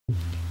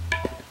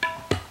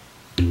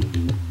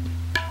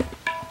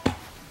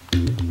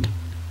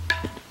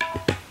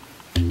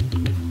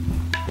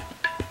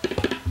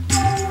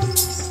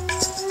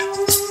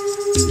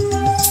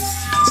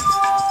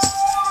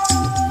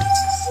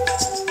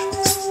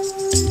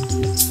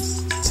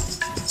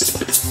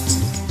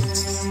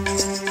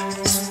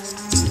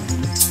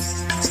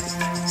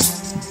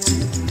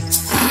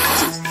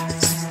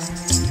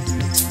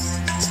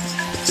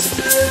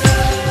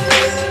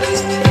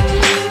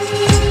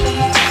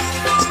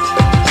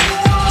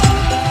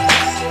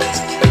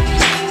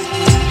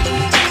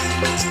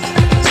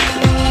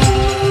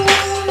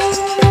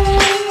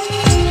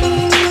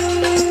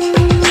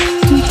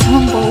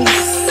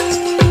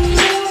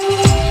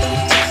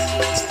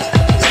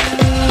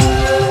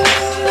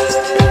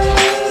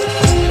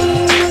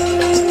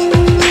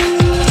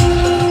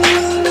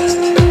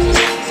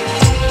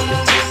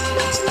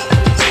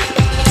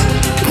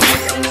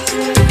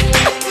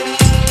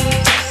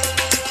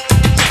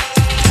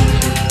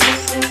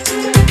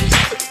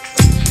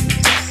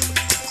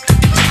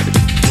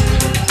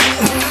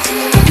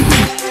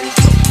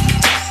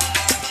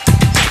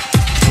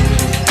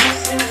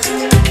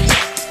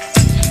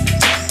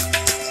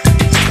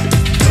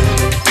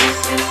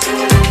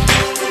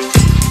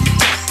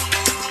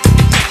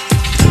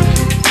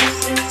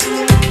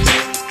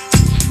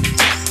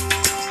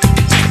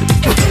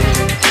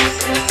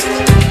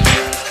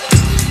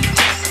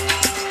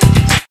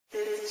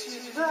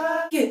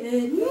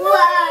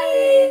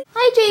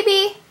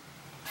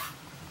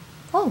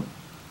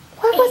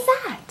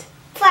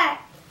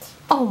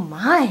Oh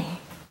my.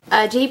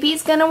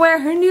 JB's gonna wear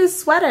her new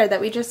sweater that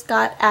we just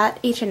got at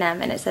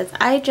H&M, and it says,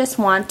 "I just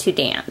want to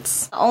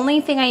dance." The only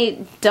thing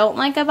I don't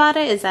like about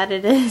it is that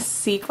it is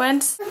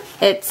sequins.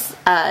 It's,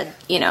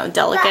 you know,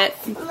 delicate.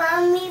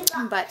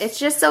 But it's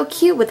just so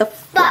cute with the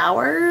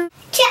flower.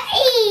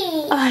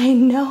 I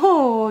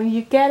know,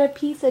 you get a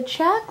piece of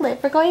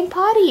chocolate for going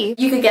potty.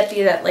 You could get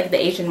these at like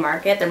the Asian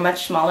market, they're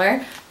much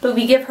smaller, but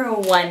we give her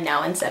one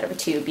now instead of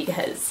two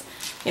because,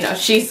 you know,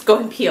 she's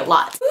going to pee a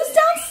lot. Who's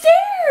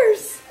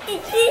downstairs? Who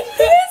is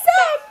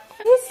that?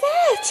 Who's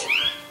that?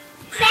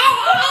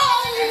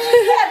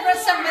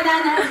 Some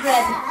banana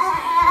bread.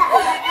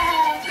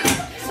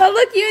 Oh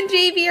look, you and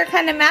JB are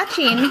kind of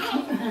matching.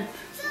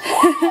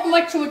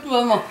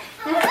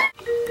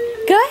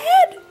 Go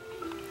ahead.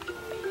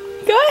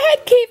 Go ahead,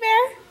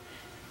 K-Bear.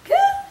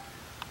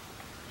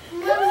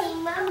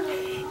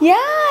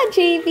 Yeah,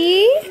 JB.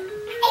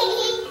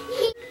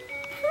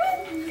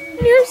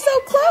 You're so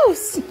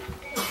close.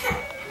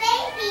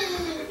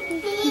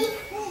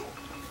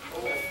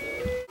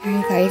 There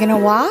you go. Are you gonna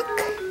walk?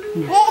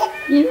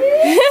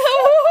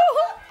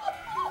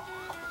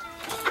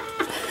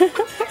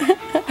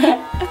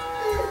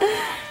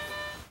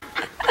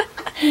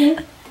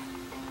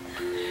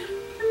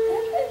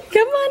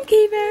 Come on,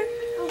 K-Bear.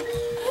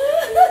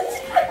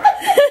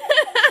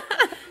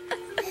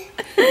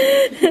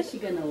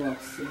 She's gonna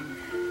walk soon.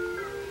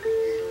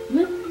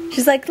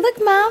 She's like, "Look,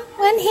 Mom,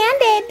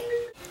 one-handed."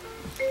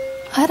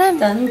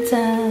 Aram.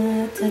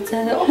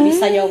 Oh, may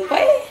sayaw pa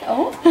eh.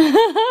 Oh.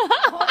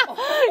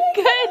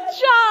 Good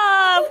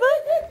job.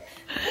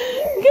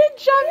 Good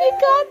job, you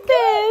got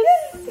this.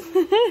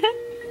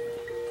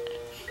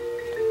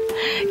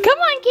 Come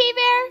on,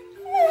 K-Bear.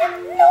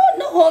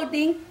 No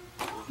holding.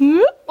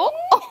 Oh.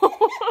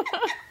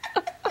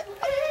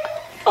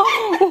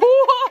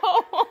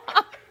 Whoa.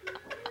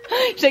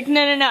 She's like,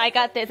 no, I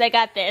got this.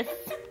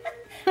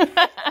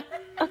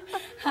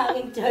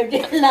 Having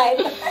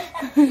JudysLife.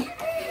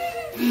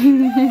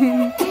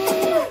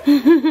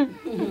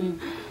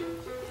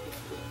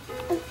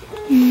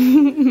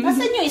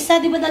 Nasaan yung isa?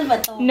 Di ba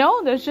dalawa to?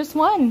 No, there's just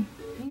one.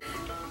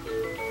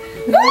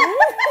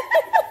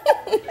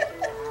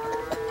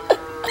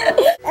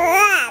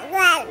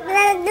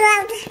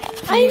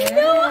 I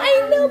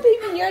know,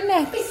 baby. You're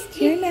next.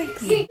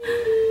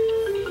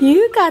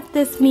 You got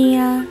this,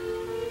 Mia.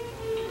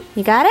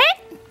 You got it?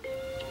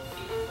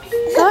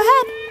 Go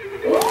ahead.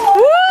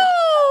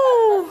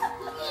 Woo!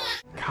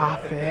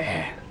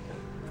 Coffee.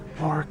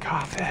 More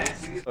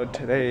coffee. So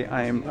today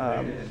I'm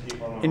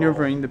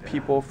interviewing the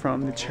people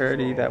from the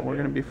charity that we're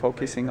going to be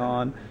focusing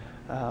on,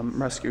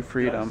 Rescue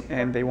Freedom,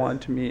 and they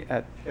wanted to meet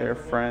at their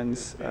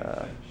friend's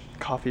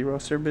coffee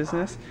roaster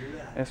business.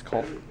 It's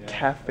called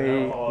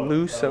Cafe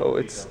Luso.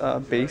 It's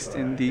based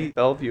in the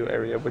Bellevue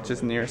area, which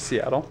is near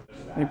Seattle.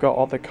 They've got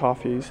all the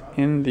coffees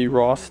in the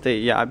raw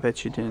state. Yeah, I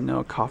bet you didn't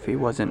know coffee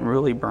wasn't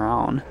really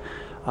brown.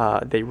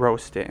 They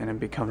roast it and it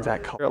becomes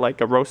that color.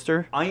 Like a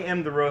roaster? I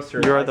am the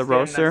roaster. You're the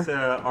roaster?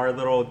 That's our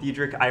little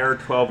Diedrich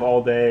IR12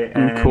 all day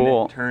and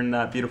cool. Turn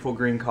that beautiful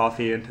green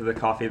coffee into the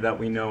coffee that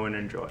we know and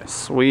enjoy.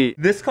 Sweet.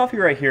 This coffee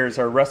right here is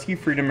our Rescue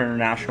Freedom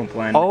International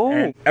blend. Oh.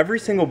 And every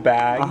single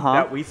bag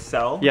that we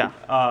sell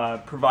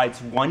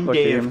provides one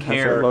day of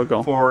care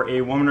for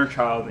a woman or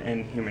child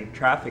in human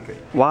trafficking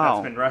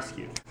that's been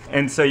rescued.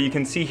 And so you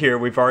can see here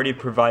we've already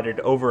provided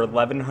over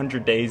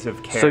 1,100 days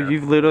of care. So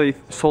you've literally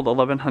sold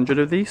 1,100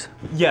 of these?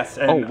 Yes,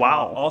 and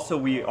also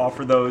we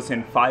offer those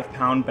in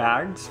 5-pound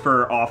bags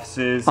for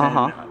offices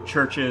and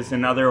churches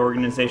and other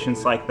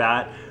organizations like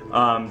that.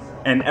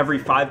 And every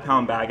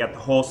 5-pound bag at the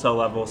wholesale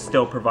level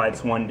still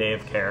provides 1 day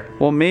of care.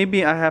 Well,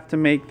 maybe I have to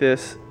make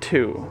this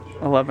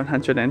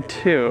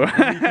 1,102. We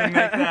can make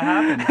that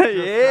happen.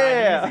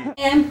 Yeah.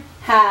 And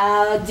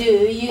how do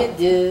you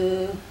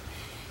do?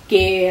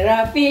 Care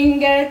a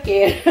finger,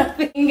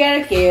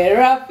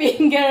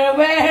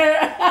 where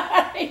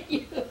are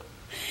you?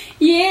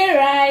 Here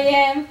I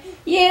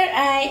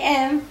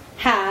am,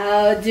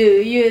 how do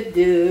you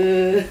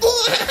do?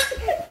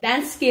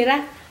 Dance,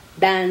 Kira.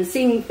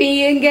 Dancing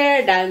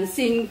finger,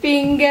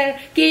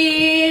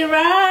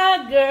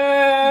 Kira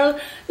girl.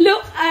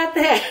 Look at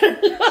her.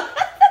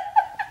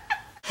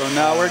 So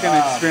now we're going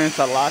to experience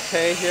a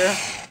latte here.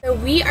 So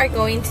we are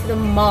going to the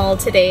mall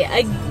today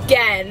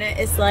again.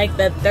 It's like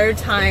the 3rd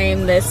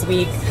time this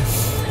week.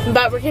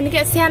 But we're gonna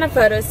get Santa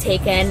photos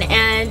taken,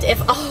 and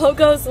if all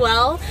goes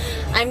well,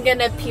 I'm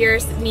gonna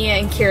pierce Mia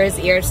and Kira's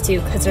ears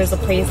too, because there's a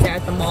place there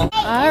at the mall.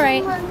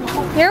 Alright,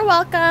 you're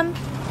welcome.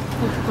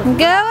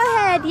 Go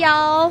ahead,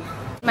 y'all.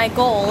 My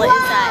goal is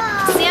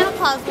that Santa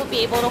Claus will be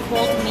able to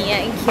hold Mia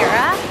and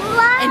Kira,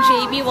 and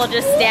JB will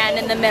just stand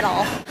in the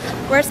middle.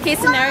 Worst case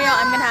scenario,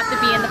 I'm gonna have to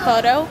be in the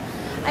photo.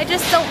 I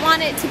just don't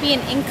want it to be an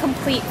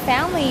incomplete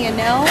family, you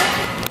know?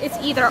 It's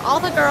either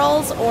all the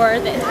girls or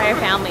the entire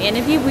family, and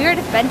it'd be weird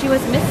if Benji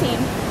was missing.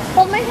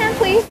 Hold my hand,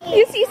 please.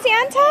 You see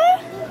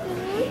Santa?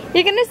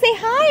 You're gonna say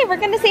hi. We're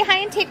gonna say hi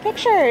and take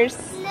pictures.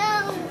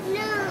 No.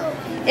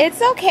 It's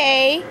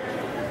okay.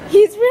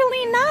 He's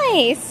really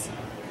nice.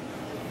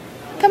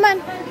 Come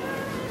on.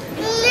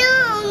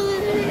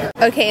 No.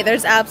 Okay,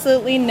 there's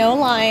absolutely no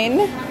line.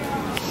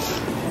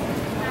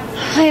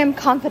 I am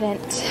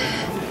confident.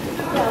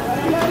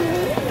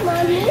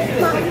 Mommy.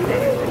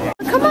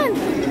 Come on,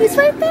 he's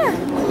right there.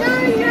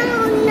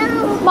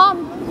 No.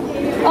 Mom.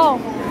 Oh.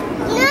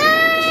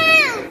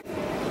 No.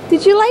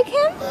 Did you like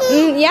him?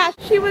 Yeah,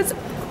 she was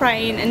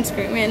crying and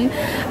screaming.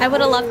 I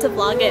would have loved to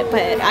vlog it,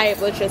 but I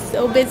was just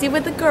so busy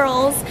with the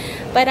girls.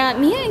 But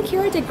Mia and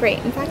Kira did great.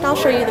 In fact, I'll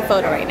show you the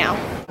photo right now.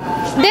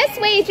 This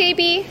way,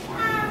 JB.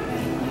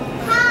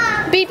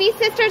 Baby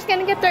sister's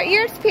gonna get their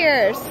ears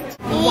pierced.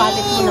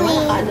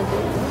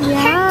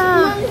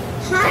 Yeah.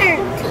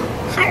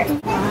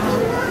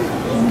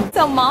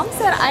 So mom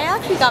said I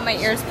actually got my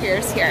ears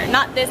pierced here.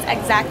 Not this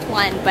exact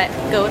one, but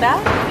Goda.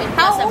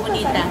 How old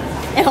is that?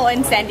 Oh,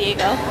 in San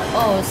Diego.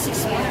 Oh,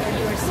 6 months.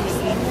 You were 16.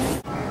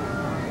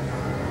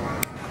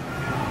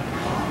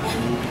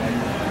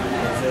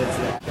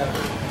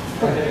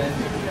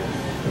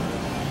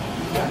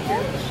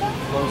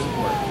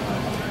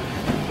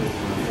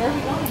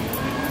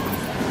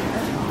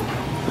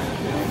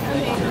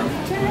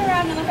 Turn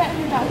around and look at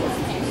her doctor's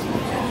name.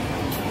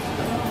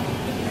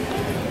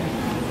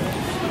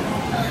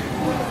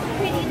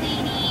 Pretty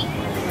lady.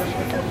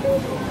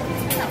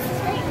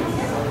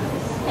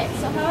 Okay,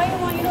 so how I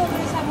want you to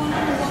just have one on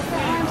both her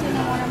arms and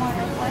then one on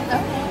her foot.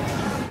 Okay.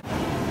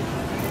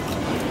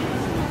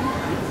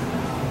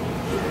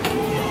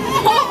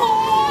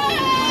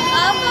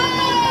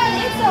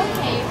 It's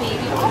okay,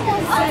 baby.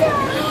 Almost there.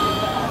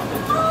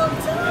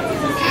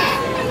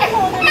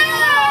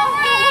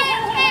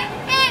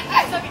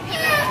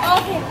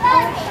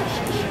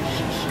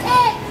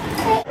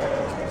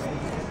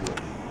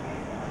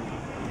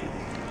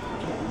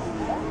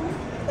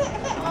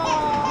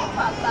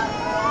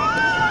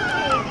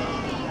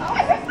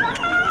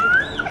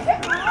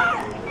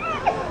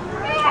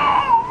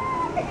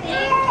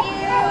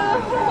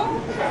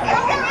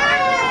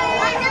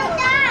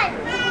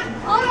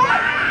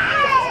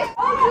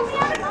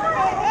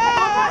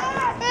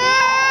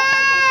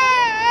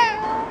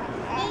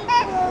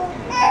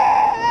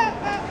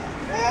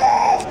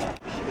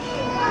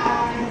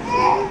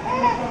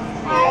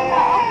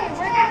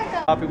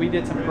 We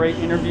did some great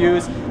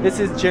interviews. This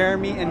is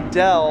Jeremy and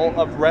Dell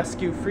of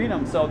Rescue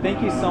Freedom. So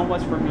thank you so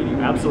much for meeting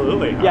me.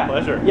 Absolutely, my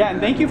pleasure. Yeah, and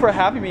thank you for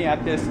having me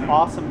at this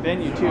awesome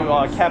venue too.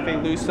 Cafe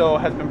Luso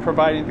has been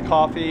providing the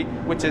coffee,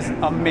 which is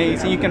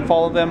amazing. You can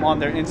follow them on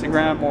their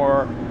Instagram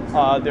or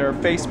their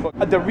Facebook.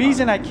 The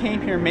reason I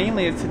came here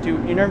mainly is to do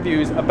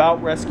interviews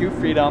about Rescue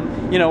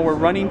Freedom. You know, we're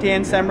running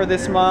Dancember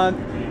this month.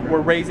 We're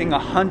raising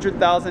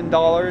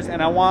 $100,000,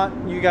 and I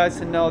want you guys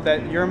to know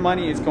that your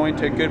money is going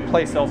to a good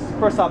place. So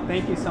first off,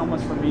 thank you so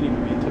much for meeting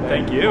with me today.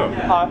 Thank you.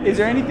 Is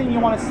there anything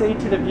you want to say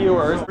to the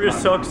viewers? We're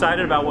just so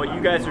excited about what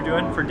you guys are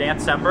doing for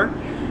Dancember,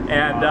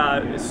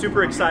 and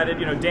super excited.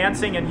 You know,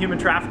 dancing and human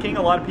trafficking,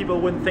 a lot of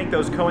people wouldn't think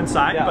those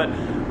coincide, but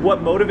what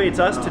motivates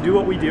us to do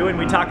what we do, and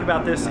we talk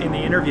about this in the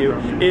interview,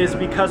 is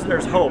because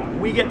there's hope.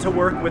 We get to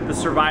work with the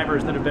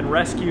survivors that have been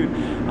rescued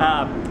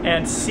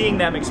and seeing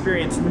them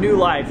experience new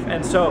life.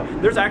 And so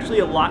there's actually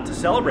a lot to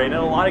celebrate and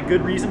a lot of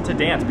good reason to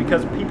dance,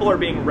 because people are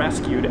being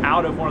rescued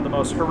out of one of the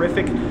most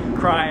horrific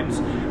crimes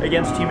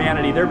against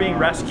humanity. They're being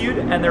rescued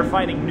and they're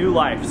finding new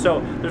life.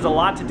 So there's a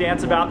lot to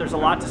dance about, there's a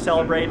lot to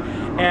celebrate,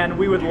 and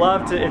we would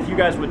love to, if you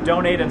guys would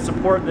donate and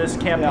support this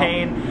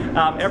campaign.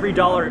 Every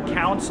dollar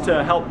counts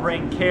to help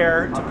bring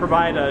care, to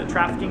provide a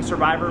trafficking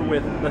survivor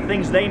with the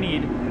things they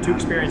need to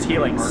experience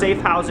healing.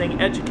 Safe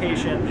housing,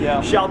 education,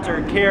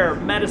 shelter, care,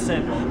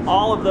 medicine,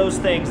 all of those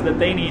things that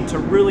they need to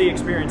really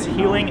experience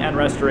healing and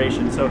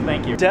restoration. So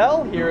thank you.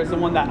 Dell here is the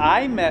one that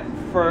I met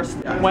first.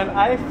 When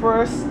I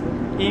first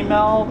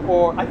emailed,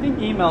 or I think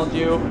emailed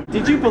you,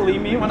 did you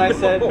believe me when I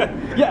said,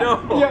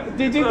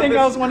 did you think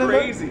I was one of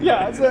those?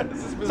 Yeah,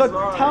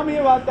 so tell me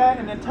about that,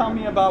 and then tell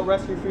me about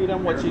Rescue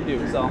Freedom, what you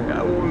do. So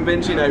when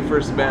Benji and I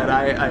first met,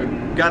 I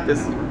got this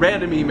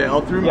random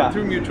email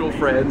through mutual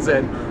friends,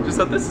 and just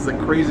thought, this is the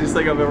craziest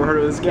thing I've ever heard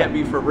of. This can't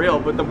be for real.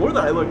 But the more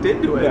that I looked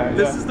into it,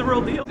 this is the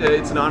real deal.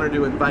 It's an honor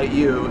to invite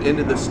you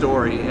into the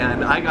story,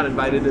 and I got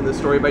invited into the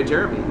story by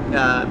Jeremy.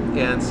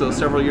 And so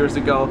several years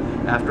ago,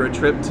 after a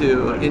trip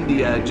to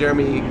India,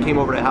 Jeremy came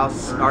over to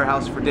our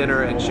house for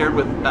dinner and shared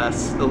with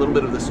us a little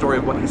bit of the story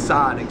of what he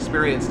saw and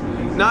experienced.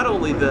 Not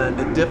only the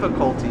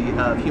difficulty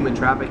of human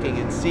trafficking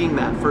and seeing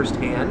that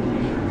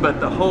firsthand, but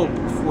the hope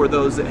for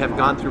those that have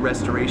gone through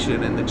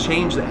restoration and the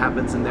change that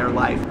happens in their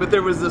life. But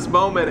there was this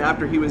moment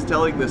after he was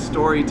telling this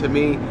story to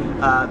me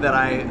that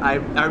I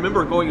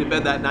remember going to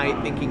bed that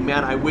night thinking,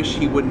 man, I wish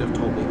he wouldn't have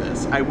told me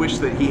this. I wish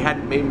that he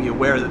hadn't made me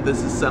aware that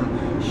this is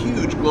some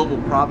huge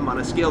global problem on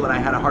a scale that I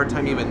had a hard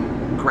time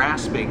even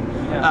grasping,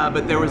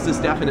 but there was this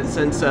definite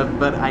sense of,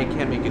 but I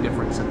can make a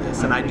difference in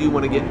this, and I do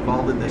want to get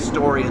involved in this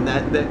story, and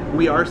that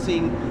we are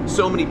seeing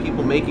so many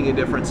people making a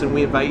difference, and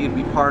we invite you to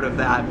be part of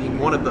that, being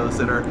one of those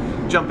that are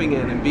jumping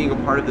in and being a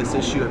part of this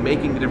issue and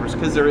making a difference,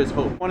 because there is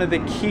hope. One of the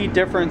key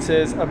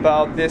differences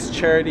about this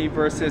charity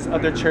versus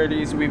other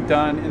charities we've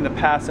done in the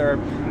past are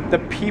the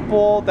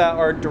people that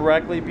are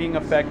directly being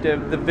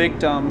affected, the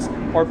victims,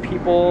 or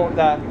people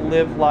that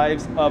live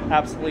lives of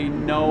absolutely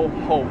no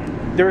hope.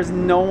 There is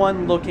no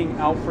one looking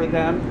out for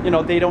them. You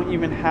know, they don't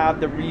even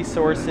have the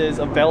resources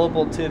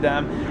available to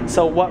them.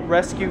 So what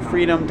Rescue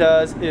Freedom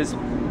does is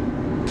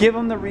give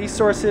them the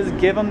resources,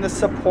 give them the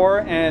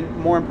support, and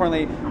more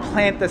importantly,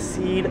 plant the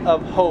seed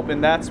of hope.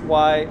 And that's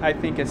why I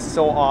think it's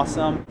so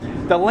awesome.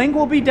 The link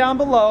will be down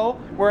below.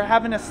 We're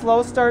having a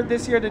slow start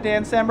this year to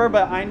Dancember,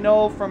 but I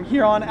know from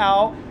here on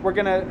out, we're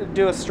gonna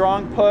do a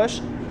strong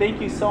push.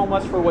 Thank you so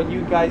much for what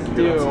you guys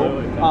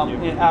do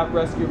at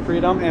Rescue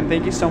Freedom, and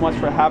thank you so much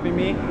for having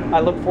me. I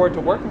look forward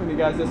to working with you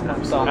guys this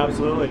month. So.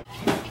 Absolutely.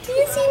 Do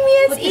you see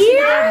Mia's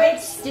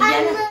ears?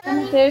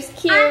 There's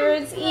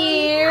Kira's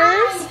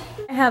ears.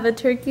 I have a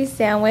turkey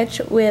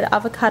sandwich with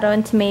avocado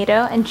and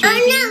tomato and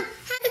Judy.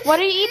 What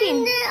are you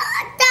eating?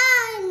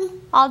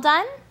 Done. All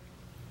done?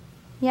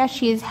 Yeah,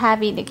 she's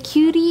having a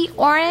cutie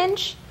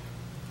orange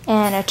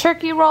and a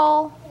turkey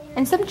roll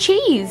and some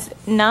cheese.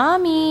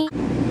 Nummy.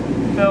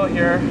 Phil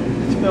here.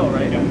 It's Phil,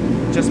 right? Yeah.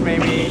 Just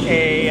made me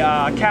a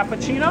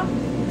cappuccino.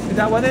 Is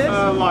that what it is?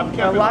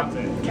 Cafe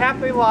latte.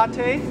 Cafe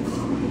latte.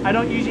 I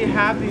don't usually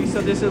have these,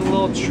 so this is a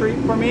little treat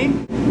for me.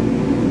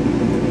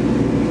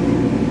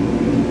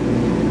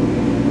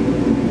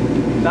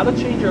 That'll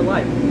change your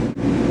life.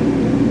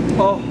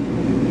 Oh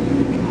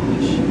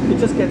gosh, it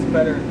just gets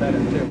better and better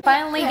too.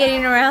 Finally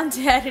getting around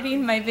to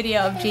editing my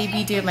video of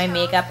JB doing my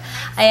makeup.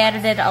 I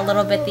edited a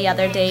little bit the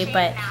other day,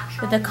 but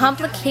with the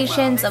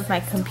complications of my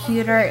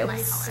computer, it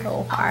was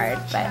so hard.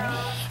 But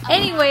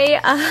anyway,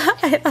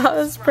 I thought it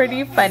was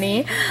pretty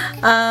funny.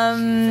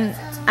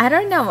 I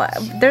don't know,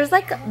 there's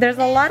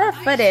a lot of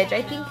footage.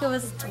 I think it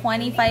was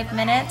 25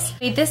 minutes.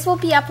 This will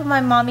be up on my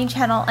mommy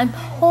channel. I'm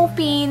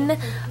hoping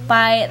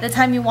by the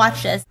time you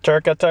watch this.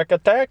 Turka, turka,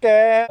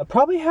 turka. I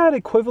probably had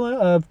equivalent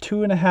of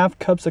 2.5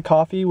 cups of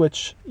coffee,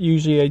 which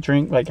usually I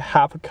drink like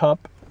half a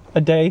cup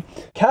a day.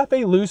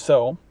 Cafe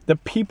Luso, the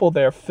people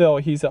there, Phil,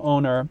 he's the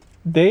owner.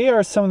 They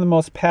are some of the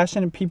most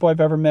passionate people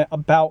I've ever met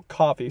about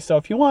coffee. So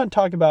if you want to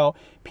talk about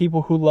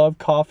people who love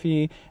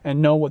coffee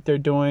and know what they're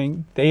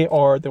doing, they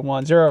are the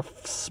ones. They're a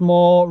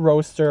small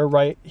roaster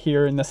right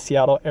here in the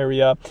Seattle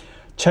area.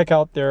 Check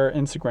out their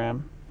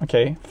Instagram,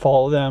 okay?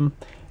 Follow them,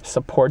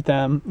 support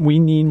them. We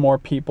need more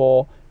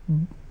people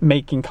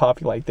making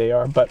coffee like they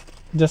are. But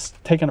just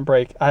taking a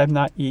break. I have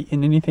not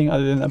eaten anything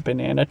other than a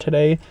banana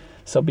today.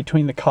 So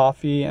between the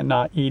coffee and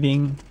not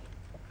eating,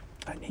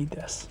 I need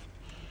this.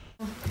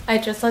 I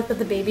just looked at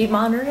the baby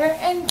monitor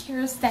and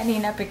Kira's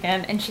standing up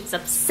again and she's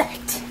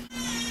upset.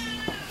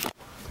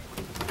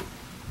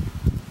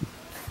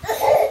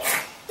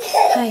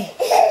 Hi.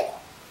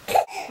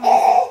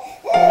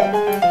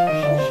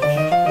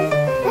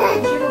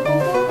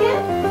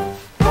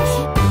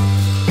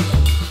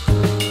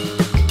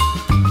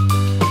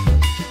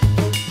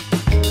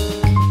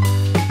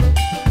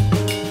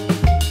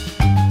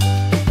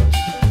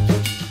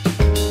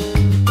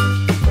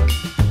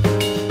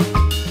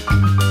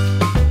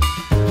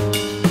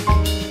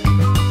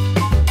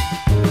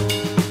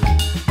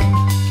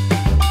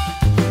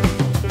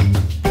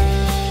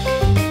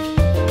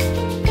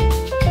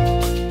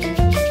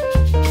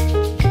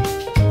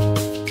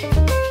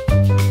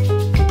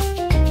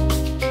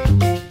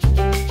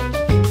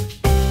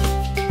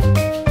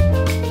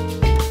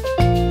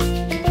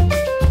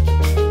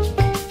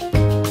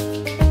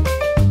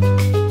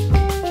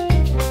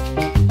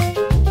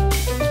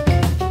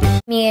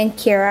 Me and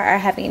Kira are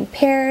having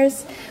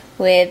pears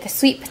with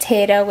sweet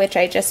potato, which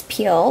I just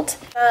peeled.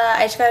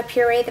 I just gotta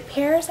puree the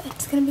pears.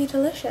 It's gonna be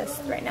delicious.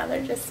 Right now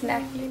they're just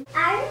snacking.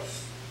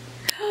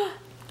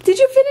 Did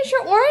you finish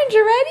your orange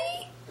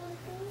already?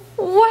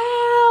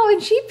 Wow,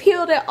 and she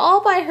peeled it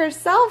all by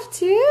herself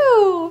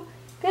too.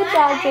 Good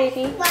job,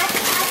 baby.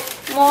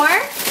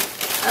 More?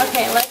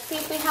 Okay, let's see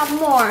if we have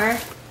more.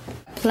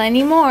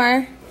 Plenty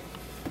more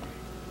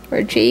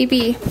for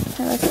JB.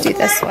 Now let's do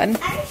this one.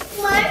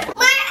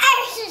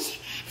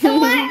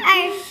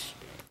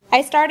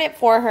 I start it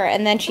for her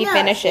and then she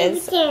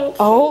finishes.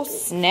 Oh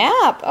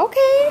snap,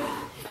 okay.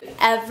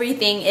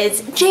 Everything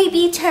is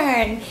JB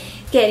turn.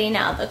 Getting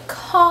out of the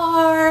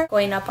car,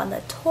 going up on the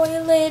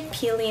toilet,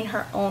 peeling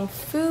her own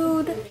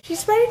food.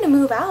 She's ready to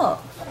move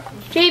out.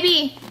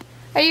 JB,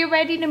 are you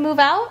ready to move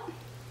out?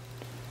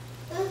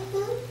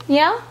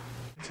 Yeah?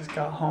 Just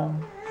got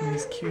home and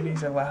these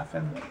cuties are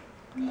laughing.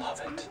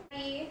 Love it.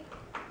 Hi.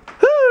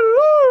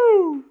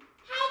 Hello!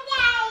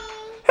 Hello!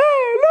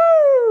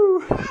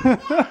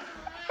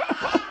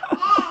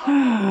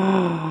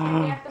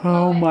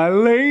 Oh, my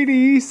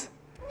ladies.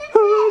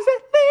 Who's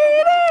that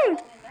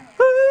lady?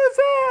 Who's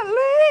that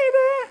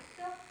lady?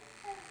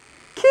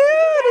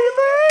 Cutie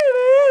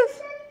ladies.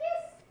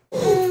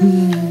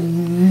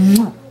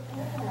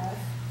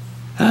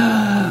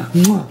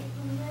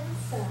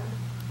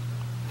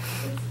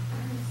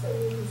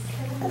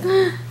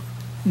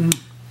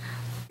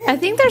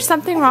 think there's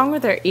something wrong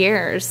with her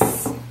ears.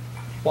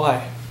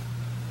 Why?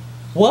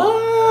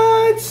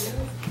 What?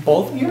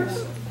 Both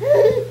ears?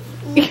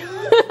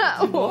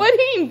 What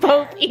do you mean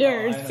both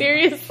ears?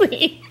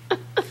 Seriously.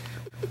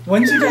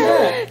 When did you do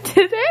that?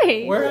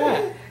 Today. Where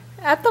at?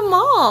 At the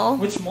mall.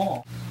 Which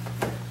mall?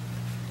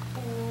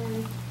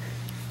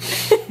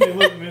 They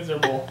look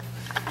miserable.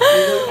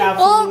 They look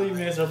absolutely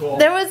miserable.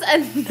 There was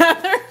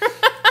another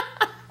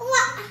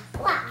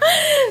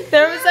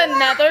there was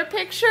another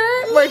picture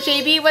where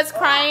JB was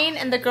crying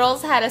and the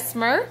girls had a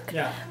smirk.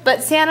 Yeah.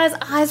 But Santa's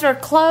eyes were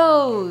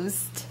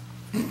closed.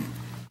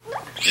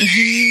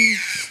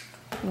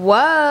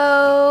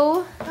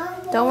 Whoa.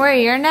 Don't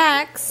worry, you're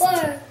next.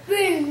 What?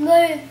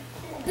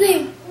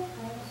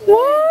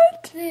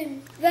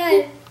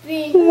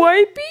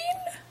 Wiping?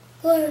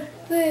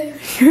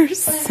 You're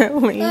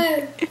silly.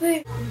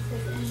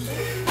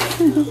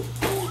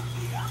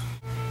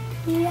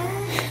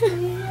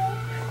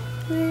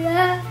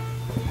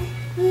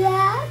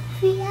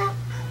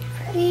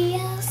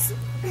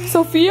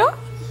 Sophia?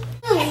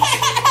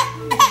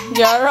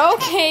 You're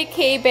okay,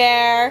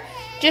 K-Bear.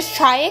 Just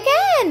try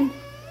again.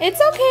 It's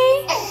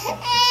okay.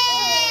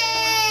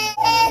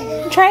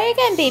 Try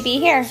again, baby.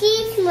 Here.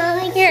 Cheese,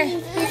 Mommy. Here,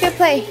 you can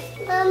play.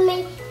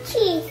 Mommy,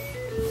 cheese.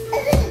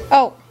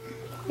 Oh,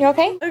 you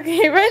okay?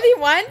 Okay, ready?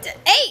 1, 2,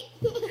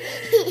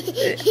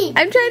 8.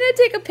 I'm trying to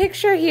take a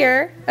picture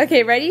here.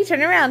 Okay, ready?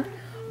 Turn around.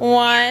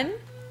 1,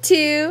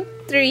 2,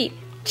 3.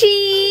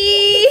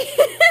 Cheese.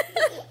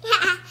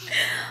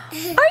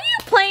 Are you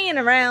playing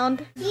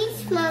around?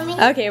 Cheese, Mommy.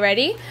 Okay,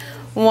 ready?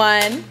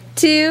 1,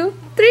 2,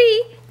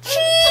 3.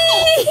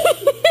 Cheese.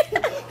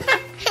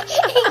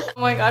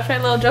 Oh my gosh, my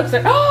little jokes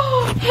are.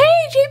 Oh, hey,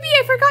 JB,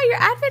 I forgot your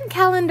advent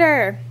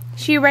calendar.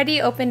 She already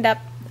opened up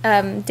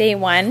day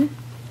 1.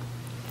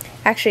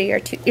 Actually,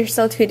 you're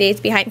still 2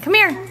 days behind. Come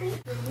here.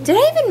 Did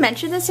I even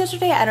mention this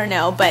yesterday? I don't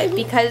know, but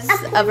because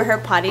of her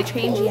potty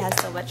train, she has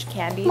so much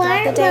candy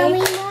throughout the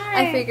day.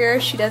 I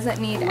figure she doesn't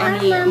need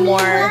any more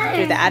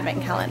through the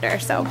advent calendar.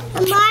 So.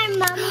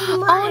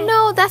 Oh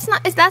no, that's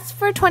not. That's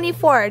for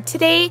 24.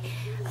 Today,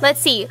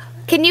 let's see.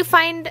 Can you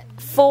find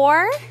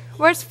 4?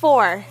 Where's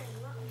 4?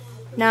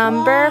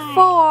 Number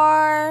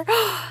 4.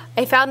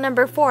 I found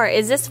number 4.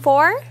 Is this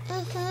 4?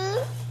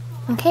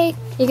 Mm-hmm. Okay,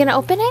 you gonna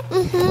open it?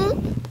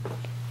 Mm-hmm.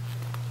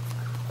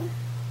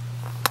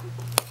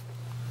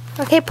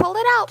 Okay, pull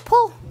it out.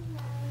 Pull.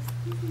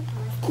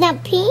 Now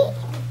pee?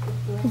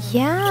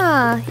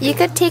 Yeah, you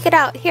could take it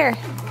out. Here.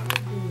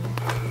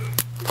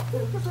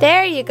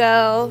 There you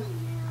go.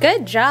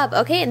 Good job.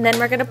 Okay, and then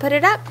we're gonna put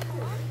it up.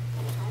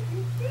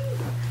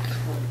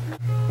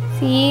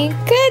 See?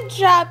 Good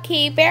job,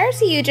 K-Bear.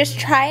 So you just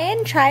try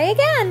and try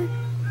again.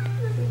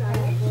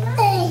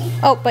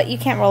 Oh, but you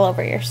can't roll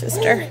over your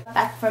sister.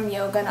 Back from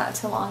yoga not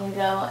too long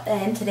ago,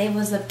 and today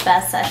was the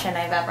best session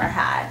I've ever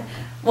had.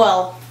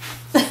 Well,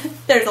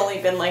 there's only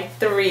been like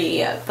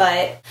 3,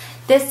 but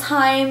this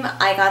time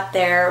I got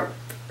there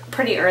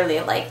pretty early,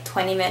 like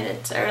 20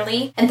 minutes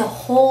early. And the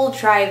whole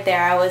drive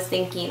there I was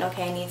thinking,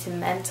 okay, I need to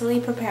mentally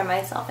prepare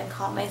myself and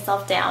calm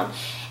myself down.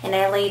 And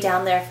I lay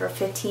down there for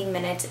 15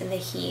 minutes in the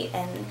heat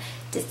and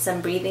did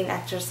some breathing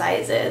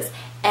exercises.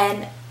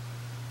 And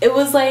it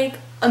was like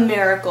a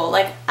miracle.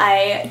 Like,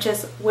 I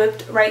just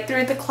whipped right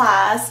through the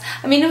class.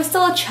 I mean, it was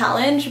still a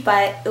challenge,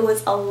 but it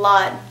was a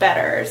lot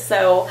better.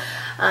 So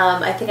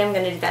I think I'm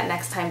gonna do that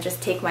next time,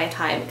 just take my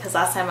time, because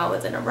last time I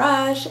was in a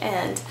rush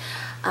and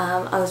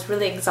I was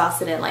really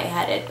exhausted and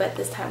lightheaded, but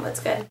this time was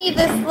good.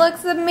 This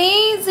looks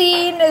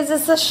amazing. Is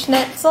this a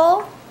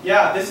schnitzel?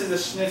 Yeah, this is a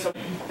schnitzel.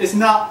 It's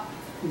not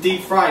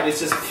deep fried, it's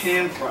just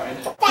pan fried.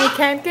 You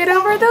can't get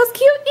over those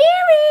cute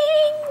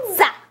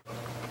earrings.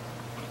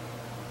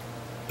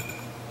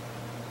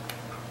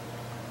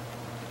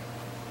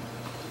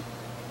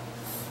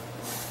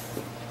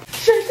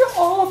 Shake it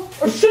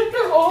off! Or shake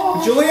it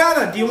off!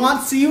 Juliana, do you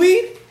want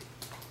seaweed?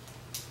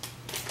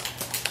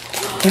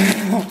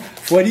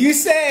 What do you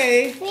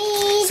say?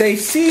 Please. Say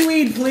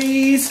seaweed,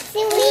 please.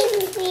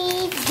 Seaweed,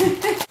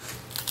 please.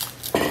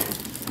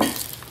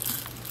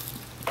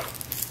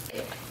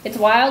 It's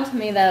wild to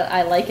me that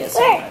I like it so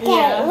much.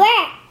 Yeah.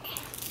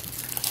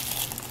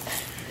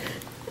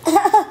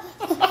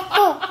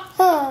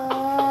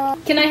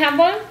 Can I have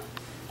one?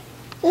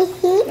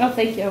 Mm-hmm. Oh,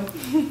 thank you.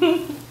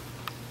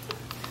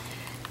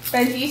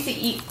 Benji used to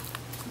eat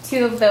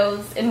 2 of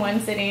those in one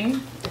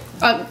sitting.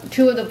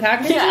 2 of the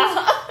packages?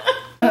 Yeah.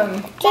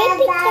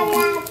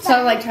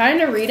 So like trying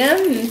to read him,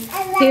 and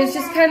he was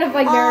just kind of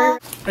like very...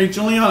 Hey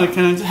Juliana,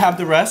 can I have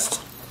the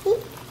rest?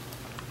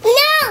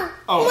 No!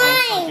 Oh,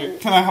 mine! okay.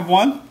 Can I have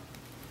one?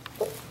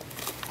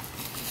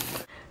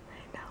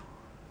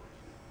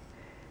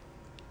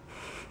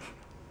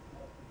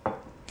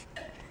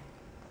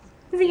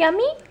 Is it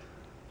yummy?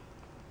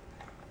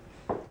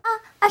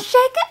 I shake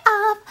it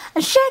off, I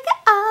shake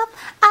it off,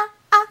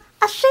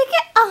 I shake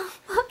it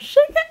off, I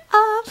shake it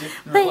off.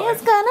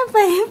 Players gonna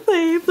play,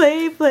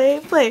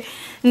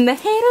 and the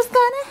haters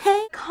gonna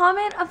hate.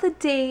 Comment of the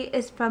day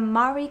is from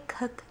Mari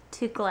Cook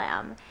to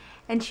Glam,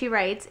 And she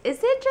writes, is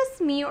it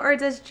just me or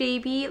does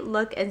JB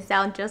look and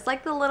sound just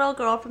like the little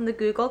girl from the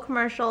Google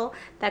commercial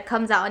that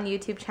comes out on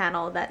YouTube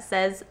channel that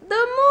says,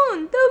 the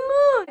moon, the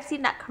moon? I've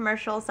seen that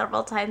commercial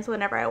several times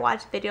whenever I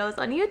watch videos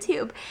on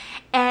YouTube.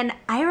 And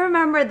I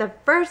remember the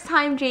first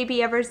time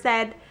JB ever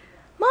said,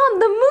 Mom,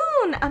 the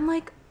moon! I'm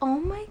like, oh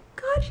my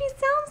God, she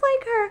sounds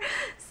like her.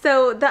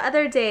 So the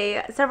other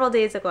day, several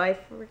days ago, I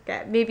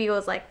forget, maybe it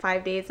was like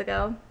 5 days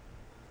ago,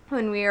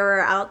 when we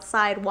were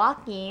outside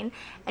walking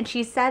and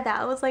she said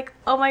that, I was like,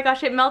 oh my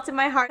gosh, it melted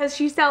my heart because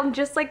she sounded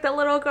just like the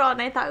little girl and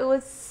I thought it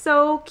was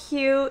so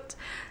cute.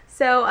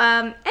 So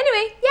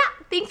anyway,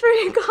 yeah, thanks for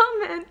your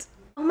comment.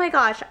 Oh my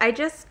gosh, I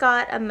just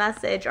got a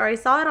message, or I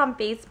saw it on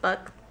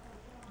Facebook,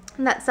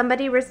 that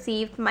somebody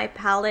received my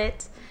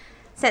palette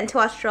sent to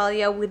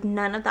Australia with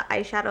none of the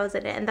eyeshadows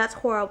in it, and that's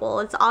horrible.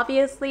 It's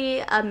obviously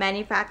a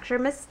manufacturer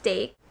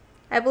mistake.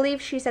 I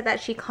believe she said that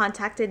she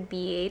contacted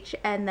BH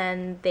and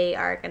then they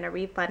are going to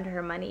refund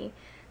her money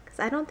because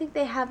I don't think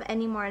they have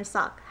any more in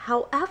stock.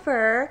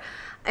 However,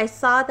 I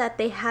saw that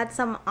they had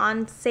some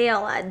on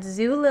sale at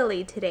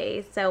Zulily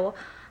today, so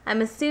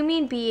I'm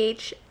assuming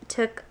BH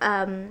took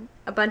a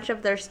bunch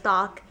of their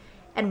stock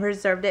and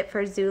reserved it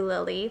for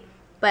Zulily.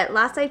 But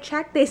last I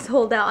checked, they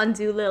sold out on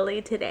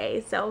Zulily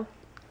today, so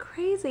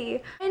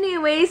crazy.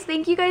 Anyways,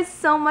 thank you guys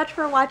so much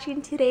for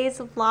watching today's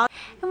vlog,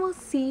 and we'll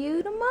see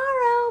you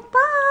tomorrow.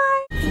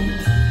 Bye!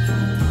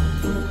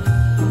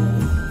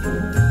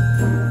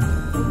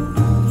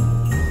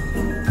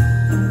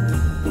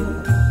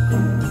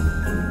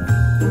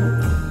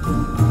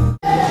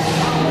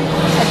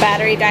 The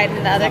battery died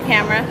in the other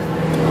camera.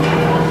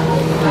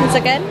 Is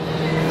it good?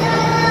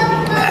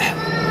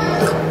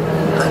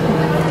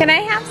 Can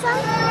I have some?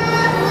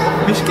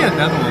 We should get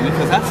another one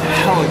because that's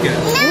hella good.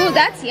 Ooh,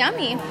 that's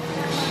yummy.